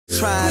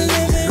trying to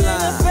live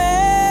blind.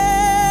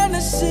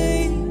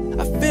 Fantasy,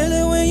 I feel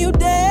it when you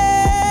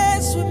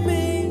dance with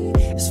me.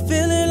 It's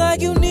feeling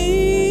like you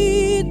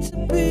need to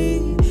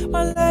be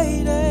my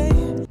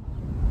lady.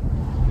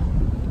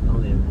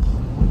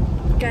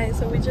 Guys,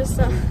 so we just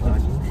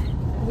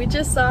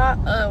saw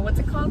what's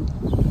it called?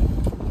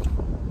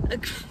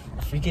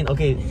 Freaking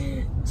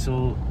okay.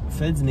 So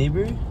Fed's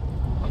neighbor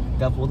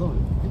got pulled over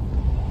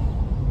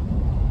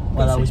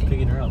while I was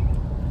picking her up.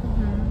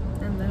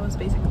 And that was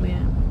basically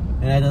it.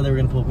 And I thought they were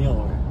gonna pull me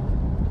over.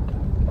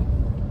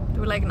 They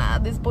were like, nah,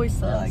 this boy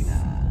sus. Like,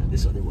 nah,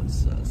 this other one's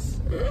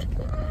sus.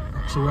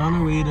 So we're on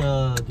our way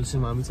to dulce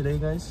mami today,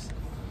 guys.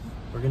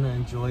 We're gonna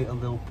enjoy a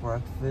little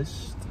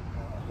breakfast.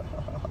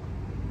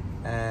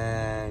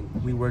 And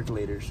we work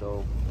later,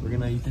 so we're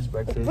gonna eat this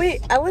breakfast.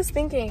 Wait, I was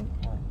thinking,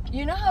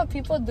 you know how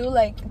people do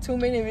like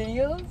 2-minute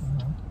videos?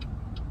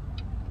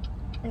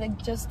 Like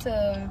just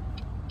to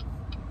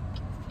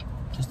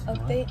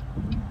update?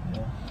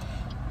 Yeah.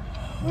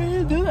 Where do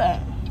you do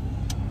that?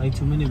 Like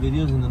 2-minute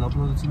videos and then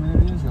upload the 2-minute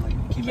videos and like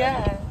keep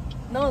adding?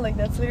 No, like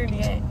that's literally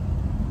it.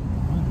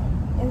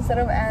 Instead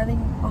of adding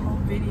a whole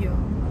video.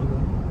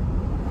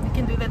 Okay. We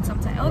can do that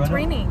sometime. Oh, it's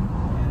raining.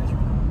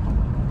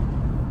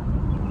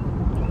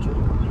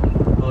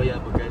 Oh yeah,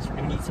 but guys, we're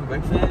gonna eat some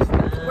breakfast.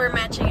 We're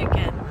matching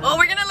again. Oh,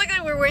 we're gonna look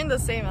like we're wearing the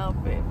same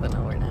outfit, but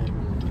no, we're not.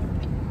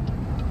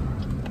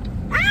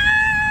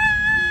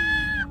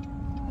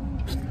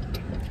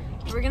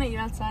 We're gonna eat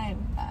outside.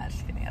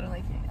 Just kidding. I don't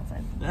like eating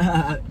outside.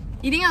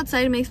 Eating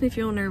outside makes me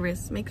feel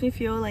nervous. Makes me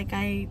feel like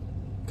I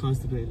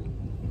constipated.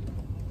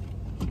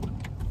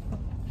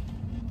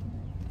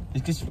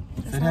 It's because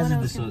Fed has a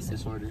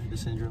disorder, the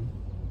syndrome.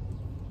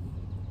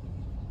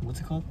 What's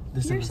it called?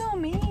 You're so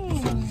mean.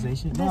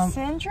 Desensitization? The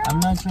syndrome? I'm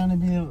not trying to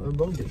be a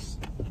bogus.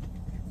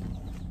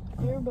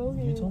 You're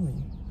bogus. You told me.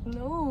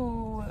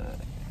 No.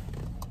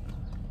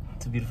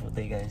 It's a beautiful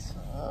day, guys.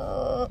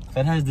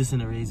 Fed has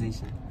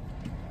desensitization.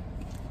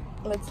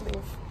 Let's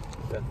leave.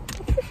 Okay.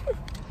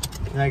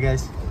 Alright,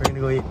 guys. We're gonna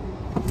go eat.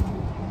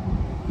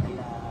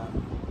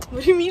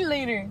 What do you mean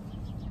later?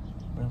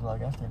 We're gonna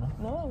vlog after, no?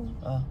 No.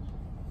 Oh.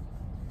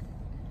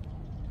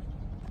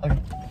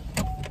 Okay.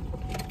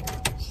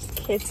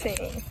 Just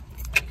kidding.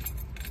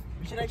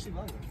 We should actually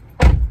vlog it.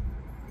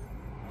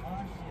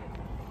 Oh shit.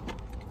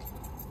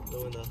 No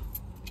window.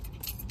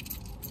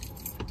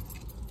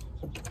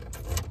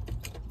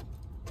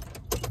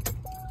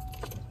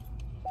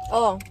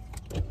 Oh.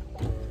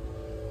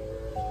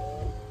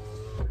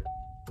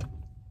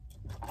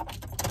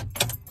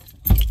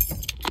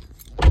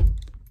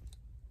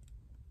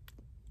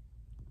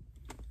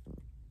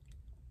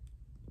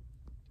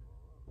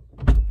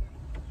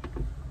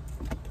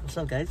 What's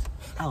up, guys?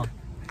 Oh.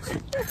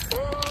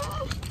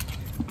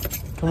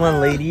 Come on,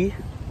 lady.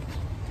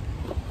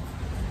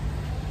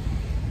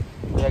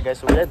 Yeah, guys,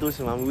 so we're at dulce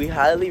mami. We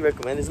highly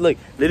recommend this. Look,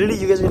 literally,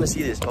 you guys are gonna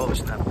see this. Oh,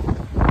 snap.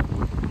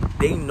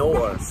 They know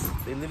us.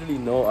 They literally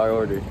know our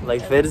order.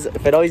 Like,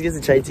 Fed always gets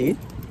a chai tea.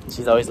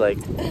 She's always like,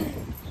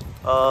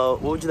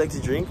 what would you like to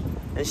drink?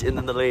 And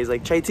then the lady's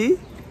like, chai tea?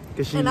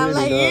 Because she I'm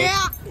like,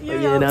 yeah.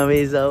 You know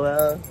me so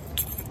well.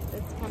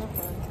 It's kind of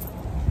fun.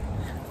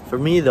 For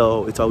me,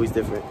 though, it's always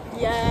different.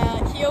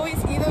 Yeah, he always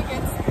either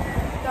gets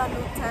the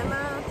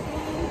Nutella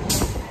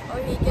or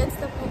he gets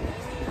the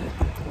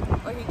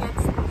panini or he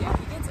gets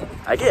everything.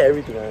 I get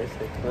everything,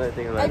 honestly. When I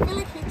think about it. I feel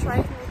like he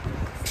tries new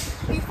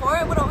things. Before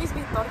it would always be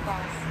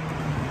tortas.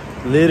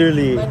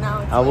 Literally, But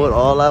now it's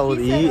all I would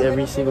he said eat a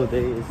every little single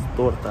day is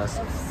tortas.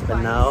 But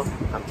now,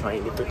 I'm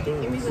trying different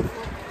Give me things. the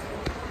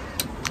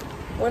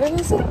what did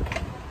it say?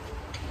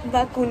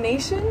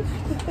 Vacunation?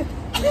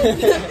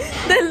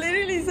 That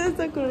literally says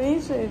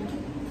vacunation.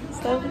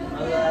 Stop.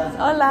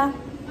 Hola.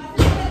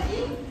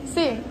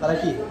 Sí. Para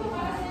aquí.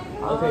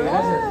 Okay,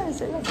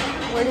 gracias.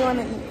 Where do you want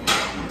to eat?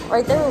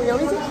 Right there where we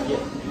always eat?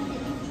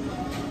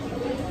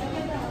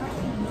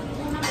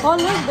 Oh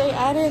look, they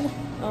added.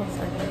 Oh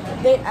sorry.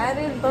 They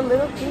added the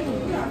little thing.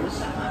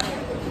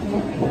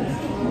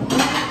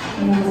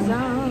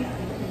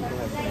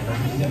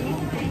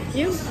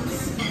 Cute.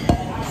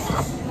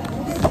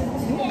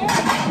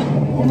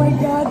 Oh my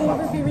god, they have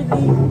a favorite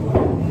thing.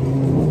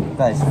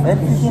 Guys, Fed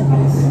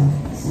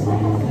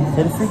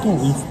freaking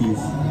eats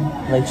these.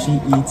 Like, she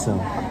eats them.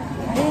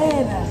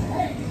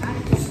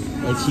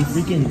 Like, she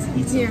freaking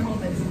eats them. Here, hold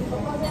this.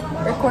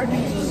 Record me.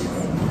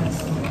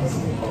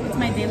 It's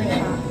my daily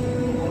shot.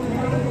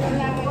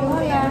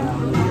 Oh yeah.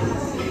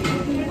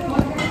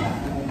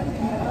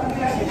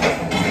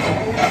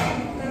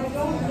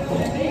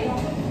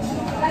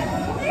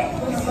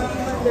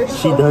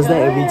 She does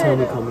that every time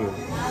we come here.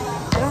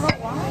 I don't know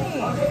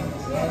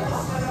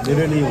why.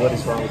 Literally, what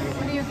is wrong?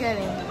 What are you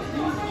getting?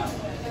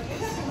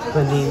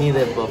 Panini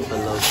de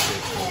buffalo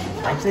chicken.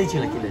 Actually,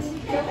 chilaquiles.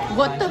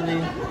 What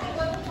Actually,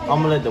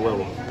 omelette de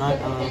huevo. Not, I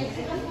don't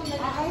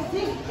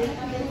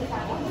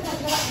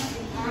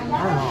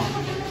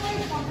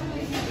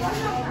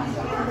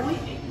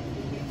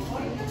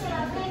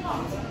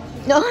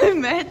know. No,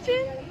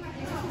 imagine.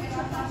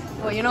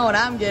 Well, you know what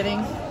I'm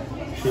getting.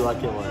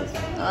 Chilaquiles.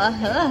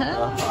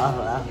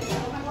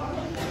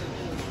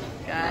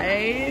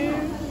 guys.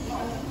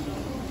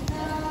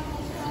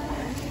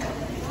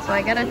 So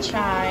I got a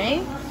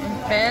chai.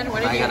 And Fed,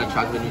 what did you got a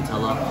chocolate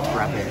Nutella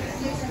frappe.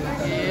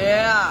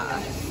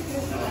 Yeah.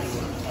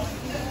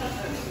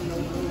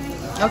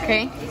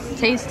 Okay.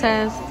 Taste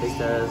test. Taste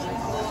test.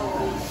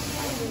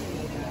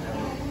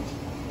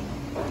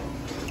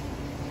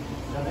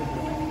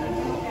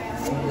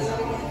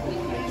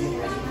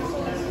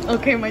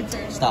 Okay, my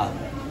turn. Stop.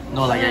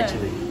 No, like Yeah.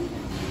 actually.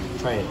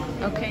 Try it.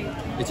 Okay.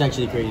 It's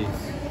actually crazy.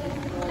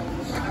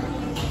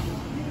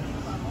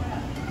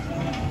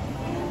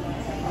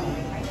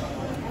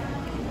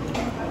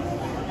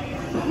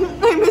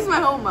 I missed my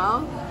whole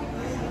mouth.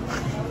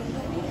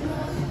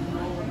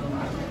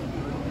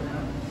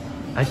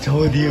 I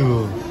told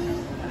you.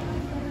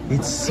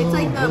 It's so It's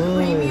like the good.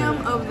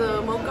 premium of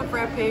the mocha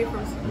frappe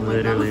from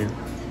Literally.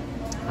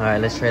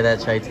 Alright, let's try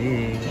that chai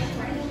tea.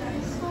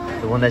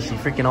 The one that she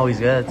freaking always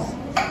gets.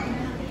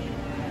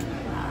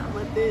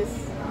 With this.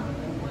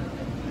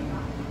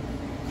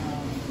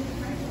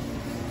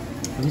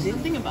 Let me see.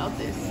 Something about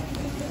this.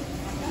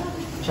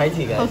 Chai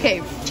tea, guys.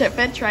 Okay,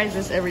 Fed tries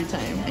this every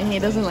time and he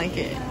doesn't like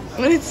it.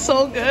 But it's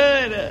so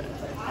good.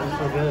 It's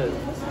so good.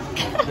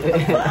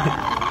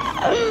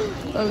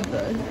 I'm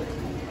done.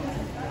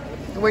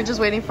 We're just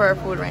waiting for our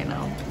food right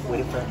now.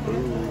 Waiting for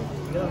food.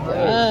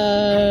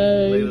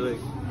 Bye.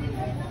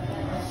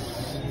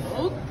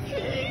 Look.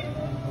 Okay.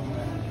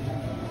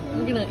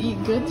 We're gonna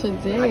eat good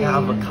today. I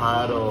got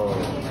avocado.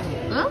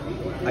 Huh?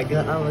 I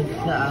got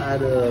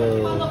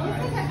avocado.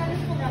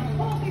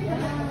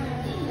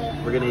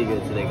 We're gonna eat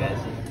good today, guys.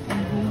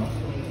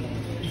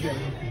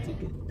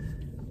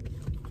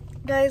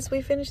 Guys,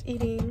 we finished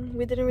eating.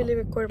 We didn't really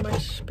record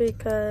much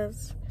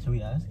because Should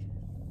we ask?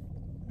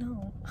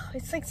 no,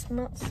 it's like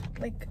smells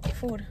like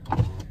food.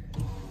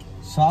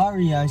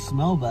 Sorry, I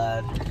smell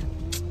bad.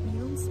 You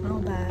don't smell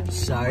bad.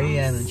 Sorry,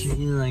 I don't treat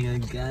you like a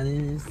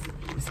goddess.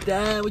 Is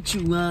that what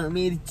you want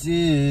me to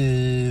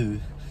do?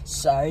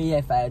 Sorry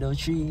if I don't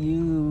treat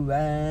you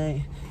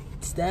right.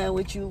 Is that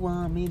what you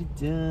want me to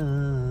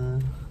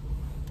do?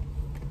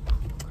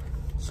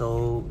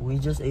 So we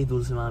just ate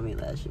dulce mami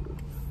last year.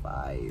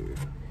 Fire.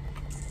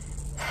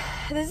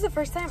 This is the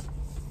first time.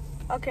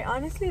 Okay,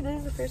 honestly, this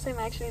is the first time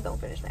I actually don't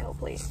finish my whole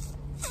plate.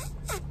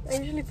 I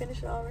usually finish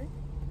it all, right?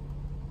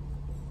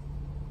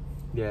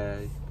 Yeah,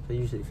 I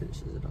usually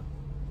finishes it all.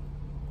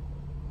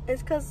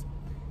 It's because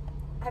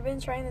I've been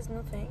trying this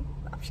new thing.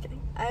 No, I'm just kidding.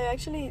 I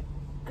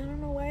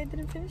don't know why I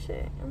didn't finish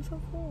it. I'm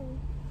so full.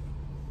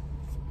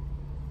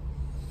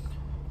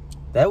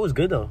 That was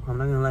good though. I'm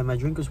not gonna lie, my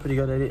drink was pretty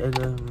good.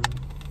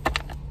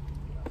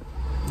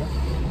 Yeah.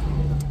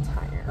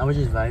 Tired. I was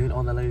just vibing.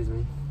 Oh, that lady's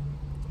me.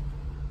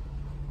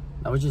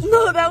 I was just.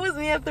 No, vibing. that was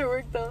me after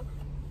work though.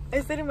 I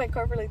stayed in my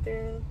car for like 3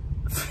 minutes.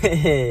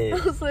 I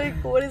was like,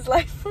 what is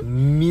life?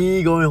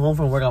 Me going home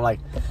from work, I'm like,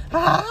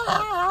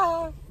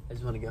 ah! I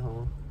just want to get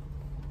home.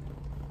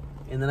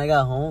 And then I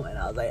got home and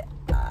I was like,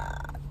 ah.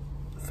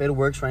 Fed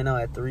works right now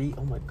at 3.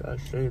 Oh my gosh,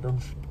 say it, don't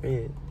spray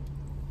it.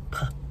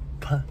 Pa,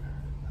 pa,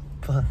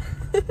 pa.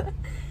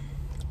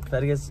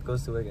 Fed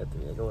goes to work at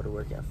 3. I go to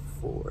work at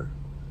 4.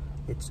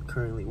 It's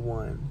currently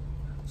 1.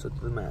 So do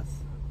the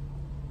math.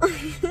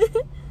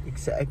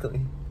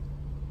 Exactly.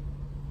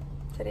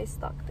 Today's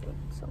stock day,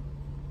 so.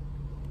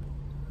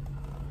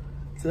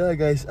 So yeah,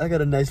 guys, I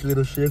got a nice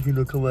little shift,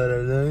 come out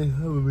at night.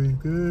 That would be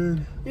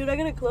good. You're not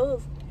gonna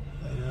close.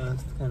 I know,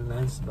 it's kind of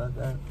nice about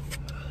that.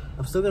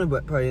 I'm still gonna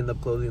probably end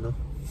up closing though.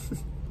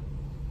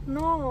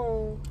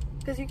 No,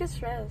 because you get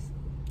stressed.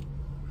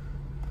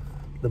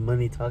 The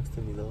money talks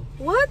to me though.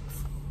 What?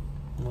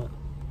 What?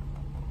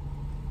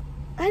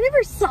 I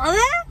never saw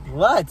that.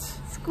 What?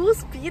 School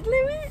speed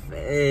limit?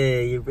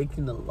 Hey, you're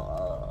breaking the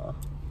law.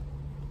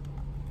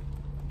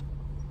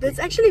 That's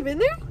actually been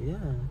there? Oh, yeah.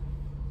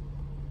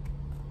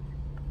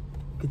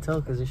 You can tell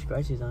because there's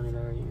scratches on it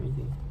already and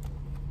everything.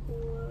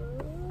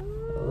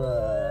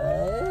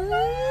 What?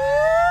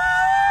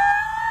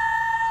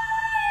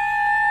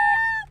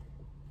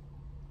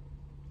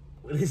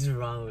 What is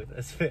wrong with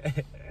us? Yeah,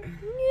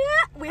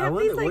 we I have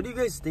wonder, these like. what do you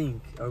guys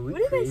think? Are we What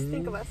do you crazy? guys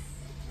think of us?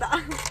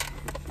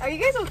 Are you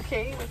guys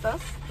okay with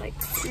us? Like,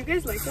 do you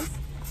guys like us?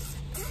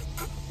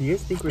 Do you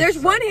guys think we're There's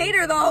one psycho?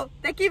 hater though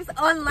that keeps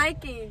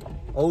unliking.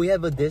 Oh, we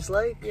have a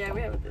dislike? Yeah,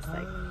 we have a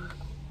dislike.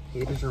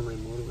 Haters are my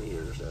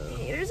motivators.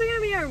 Haters are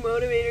gonna be our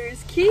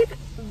motivators. Keep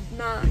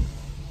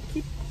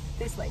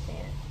disliking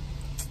it.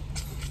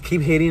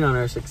 Keep hating on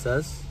our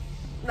success.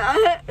 Nah,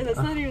 that's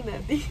not even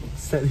that deep.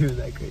 It's not even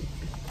that great.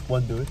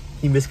 One dude,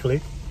 he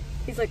misclicked.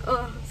 He's like,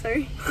 oh,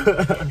 sorry.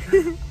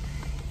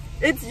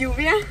 It's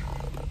Yuvia.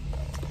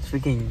 It's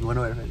freaking one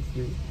of our friends.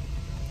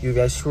 You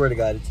guys, swear to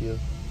God, it's you.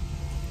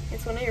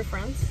 It's one of your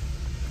friends.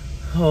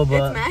 Oh,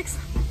 but It's Max.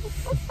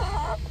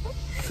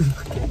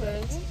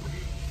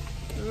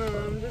 No,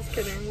 I'm just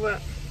kidding.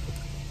 But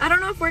I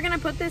don't know if we're gonna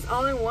put this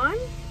all in one.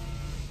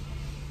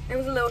 It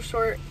was a little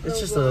short. it's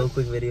just vlog. a little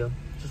quick video,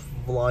 just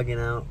vlogging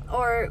out.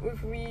 Or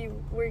if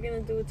we're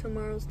gonna do it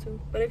tomorrow's too.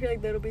 But I feel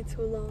like that'll be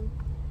too long.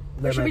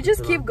 That Or should might we be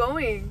just too keep long.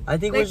 going? I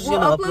think Like, we're just we'll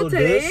gonna upload upload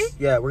today? this.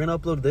 Yeah, we're gonna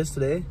upload this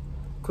today,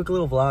 quick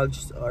little vlog,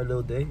 just our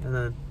little day, and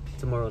then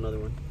tomorrow another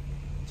one.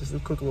 Just a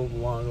quick little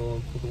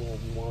vlog,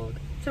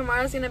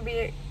 Tomorrow's gonna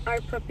be our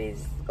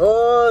puppies.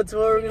 Oh,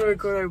 tomorrow we're gonna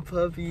record our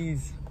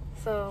puppies.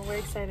 So we're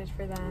excited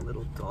for that.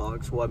 Little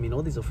dogs. Well, I mean,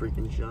 all these are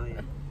freaking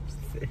giant.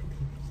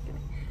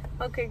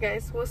 Okay,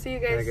 guys. We'll see you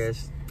guys. Alright,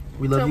 guys.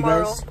 We love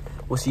tomorrow. you guys.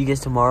 We'll see you guys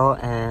tomorrow,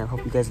 and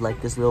hope you guys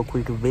like this little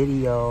quick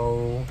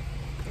video.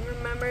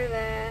 Remember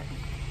that.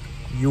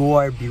 You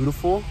are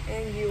beautiful.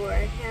 And you are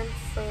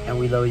handsome. And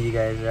we love you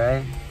guys,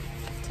 right?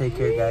 Take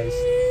care, guys.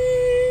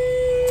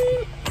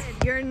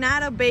 You're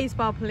not a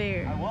baseball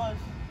player. I was.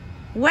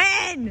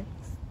 When?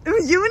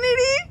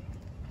 Unity?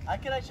 I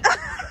can actually.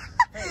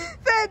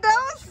 That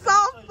was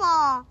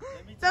softball.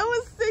 That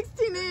was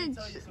 16 inch.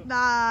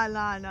 Nah.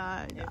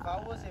 If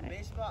I was in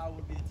baseball, I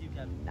would be the team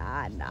captain.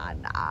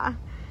 Nah.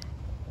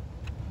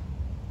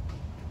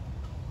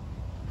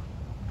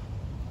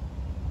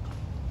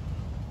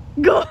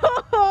 Go!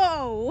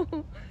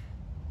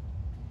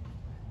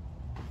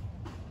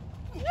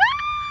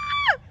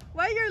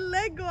 Why your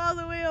leg go all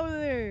the way over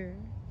there?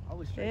 I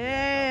would strike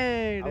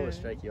you out. I would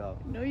strike you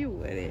out. No, you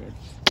wouldn't.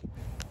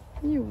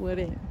 You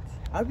wouldn't.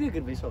 I'd be a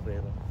good baseball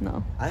player though.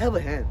 No. I have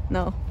a hand.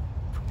 No.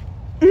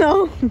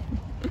 No.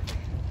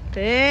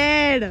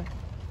 Dead. And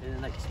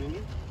then like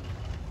swinging.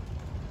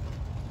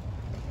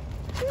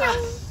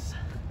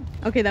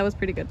 Okay, that was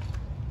pretty good.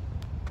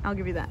 I'll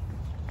give you that.